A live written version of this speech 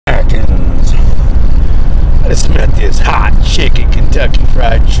this hot chick at Kentucky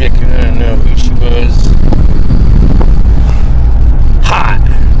Fried Chicken. I don't know who she was. Hot.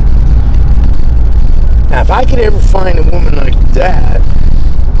 Now, if I could ever find a woman like that,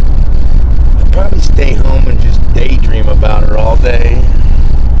 I'd probably stay home and just daydream about her all day.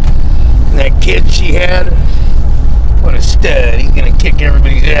 And that kid she had, what a stud. He's gonna kick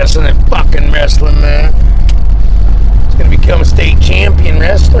everybody's ass in that fucking wrestling match. He's gonna become a state champion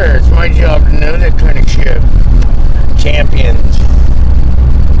wrestler. It's my job to know that kind of shit. Champions.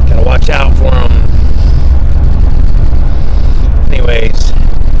 Gotta watch out for them. Anyways,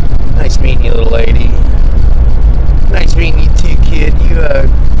 nice meeting you, little lady. Nice meeting you too, kid. You